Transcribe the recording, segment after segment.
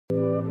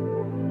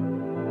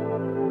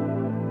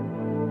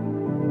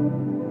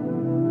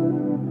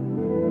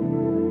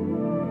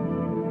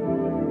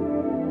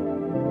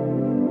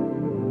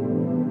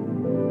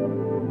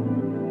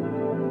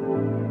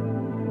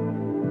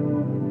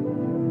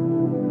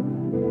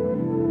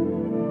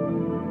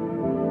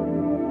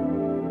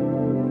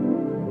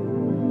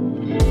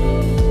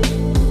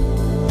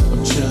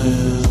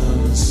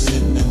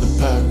Sitting in the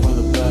pack while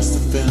the blast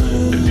is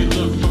feeling. If you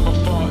look from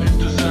afar, it's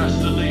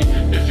disasterly.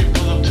 If you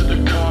pull up to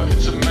the car,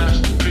 it's a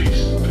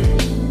masterpiece.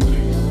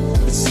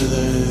 It's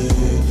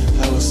silly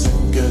how I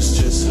second guess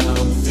just how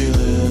I'm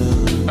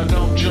feeling. I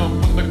don't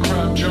jump when the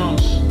crowd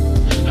jumps.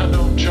 I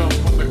don't jump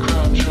when the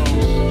crowd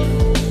jumps.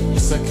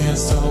 Yes, I can't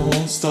stop, I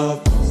won't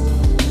stop.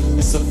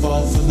 It's a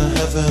fall from the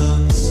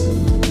heavens.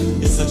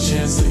 It's a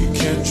chance that you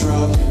can't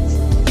drop.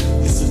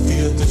 It's a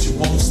fear that you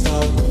won't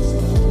stop.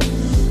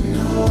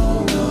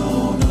 No,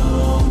 no,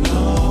 no,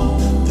 no.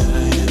 Then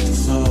I hit the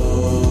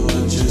floor,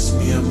 and just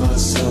me and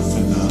myself,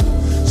 and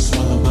I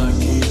swallow my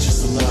key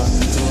just to lock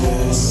the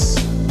doors.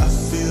 I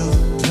feel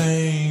the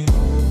pain.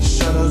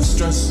 Shout out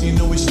stress, you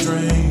know we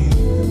strain.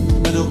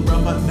 Metal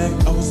around my neck,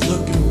 I was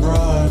looking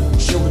broad.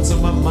 Show what's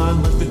on my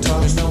mind like the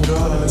talks no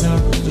God.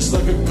 Town just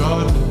like a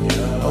garden.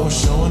 I was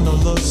showing no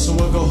love, so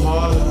I go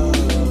harder.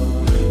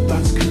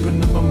 Thoughts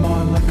creeping in my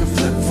mind like a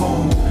flip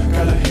phone.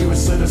 Gotta hear a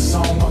slater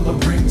song on the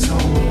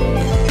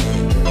ringtone.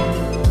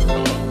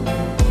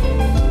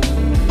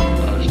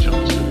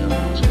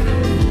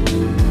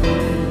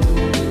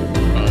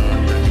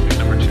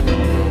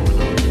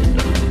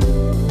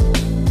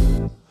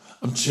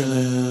 I'm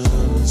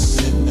chillin',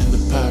 sitting in the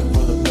pack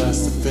while the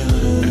blast is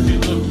feeling. If you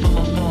look from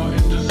afar,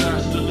 it's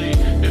disasterly.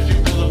 If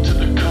you pull up to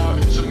the car,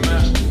 it's a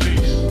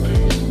masterpiece.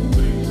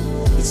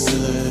 It's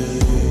silly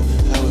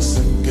how I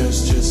second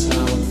guess just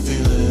how I'm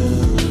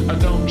feeling. I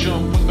don't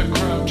jump when the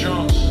crowd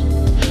jumps.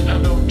 I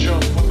don't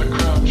jump when the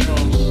crowd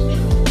jumps.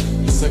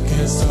 Yes, I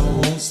can't stop, I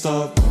won't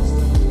stop.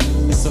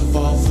 It's a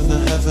fall from the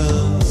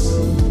heavens.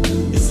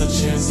 It's a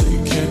chance that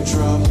you can't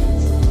drop.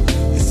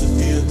 It's a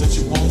fear that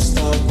you won't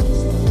stop.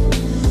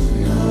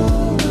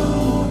 No,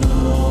 no,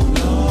 no,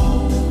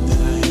 no.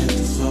 Then I hit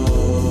the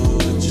floor,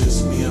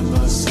 just me and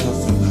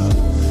myself, and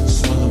I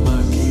swallow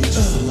my key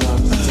just to lock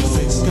the door.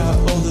 Things got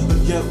older,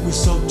 but yet we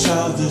so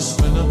childish.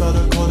 Spent about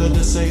a quarter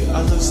to say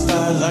I look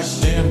stylish. Like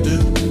damn,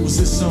 dude, was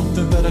this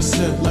something that I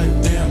said? Like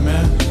damn,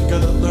 man,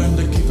 gotta learn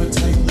to keep a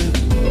tight